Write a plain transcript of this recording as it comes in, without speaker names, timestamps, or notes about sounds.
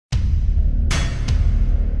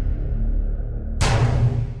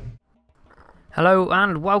Hello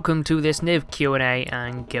and welcome to this Niv Q&A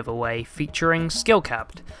and giveaway featuring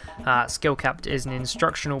Skillcapped. Skillcapped is an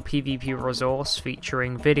instructional PvP resource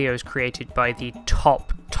featuring videos created by the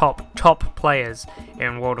top players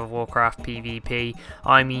in World of Warcraft PvP.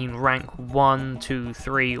 I mean rank 1, 2,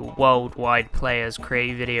 3 worldwide players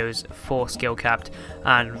create videos for Skillcapped,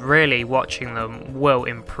 and really watching them will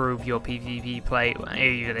improve your PvP play,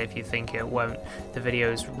 even if you think it won't. The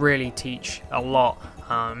videos really teach a lot.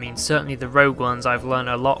 I mean, certainly the rogue ones I've learned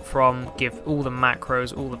a lot from, give all the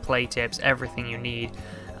macros, all the play tips, everything you need,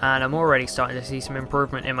 and I'm already starting to see some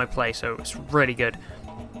improvement in my play, so it's really good.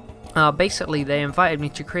 Basically, they invited me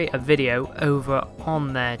to create a video over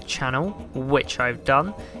on their channel, which I've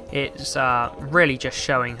done. It's really just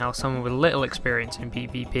showing how someone with little experience in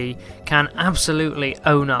PvP can absolutely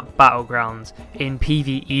own up Battlegrounds in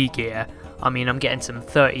PvE gear. I mean, I'm getting some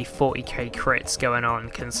 30-40k crits going on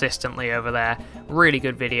consistently over there. Really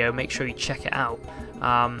good video, make sure you check it out.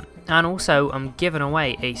 And also, I'm giving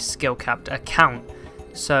away a Skillcapped account.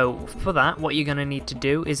 So for that, what you're going to need to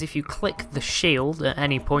do is, if you click the shield at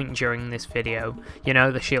any point during this video, you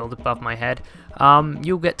know, the shield above my head,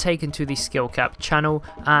 you'll get taken to the Skillcapped channel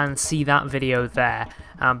and see that video there.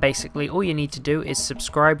 Basically, all you need to do is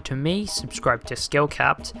subscribe to me, subscribe to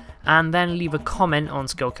Skillcapped, and then leave a comment on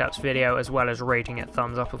Skillcapped's video, as well as rating it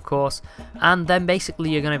thumbs up, of course. And then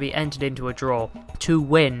basically you're going to be entered into a draw to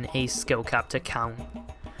win a Skillcapped account.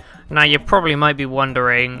 Now, you probably might be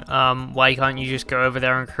wondering, why can't you just go over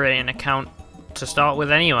there and create an account to start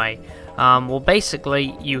with anyway? Well,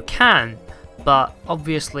 basically, you can, but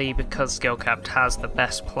obviously because Skillcapped has the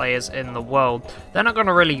best players in the world, they're not going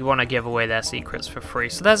to really want to give away their secrets for free,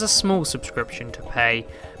 so there's a small subscription to pay,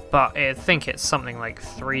 but I think it's something like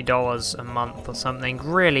 $3 a month or something,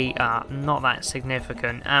 really not that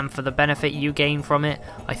significant, and for the benefit you gain from it,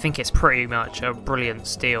 I think it's pretty much a brilliant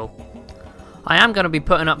steal. I am going to be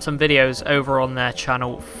putting up some videos over on their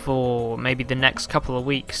channel for maybe the next couple of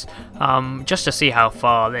weeks, just to see how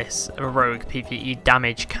far this rogue PvE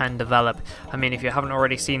damage can develop. I mean, if you haven't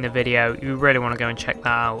already seen the video, you really want to go and check that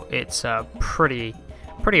out. It's pretty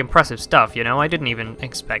impressive stuff, you know. I didn't even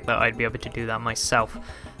expect that I'd be able to do that myself.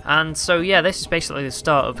 And so yeah, this is basically the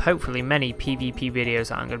start of hopefully many PvP videos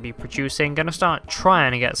that I'm going to be producing. Going to start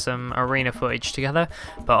trying to get some arena footage together,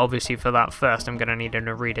 but obviously for that first I'm going to need an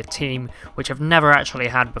arena team, which I've never actually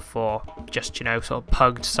had before. Just, you know, sort of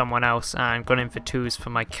pugged someone else and gone in for 2s for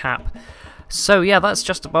my cap. So yeah, that's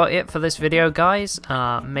just about it for this video, guys.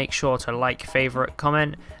 Make sure to like, favorite,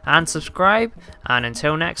 comment, and subscribe. And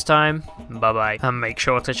until next time, bye-bye. And make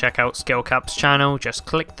sure to check out Skillcapped's channel. Just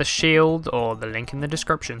click the shield or the link in the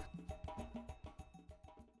description.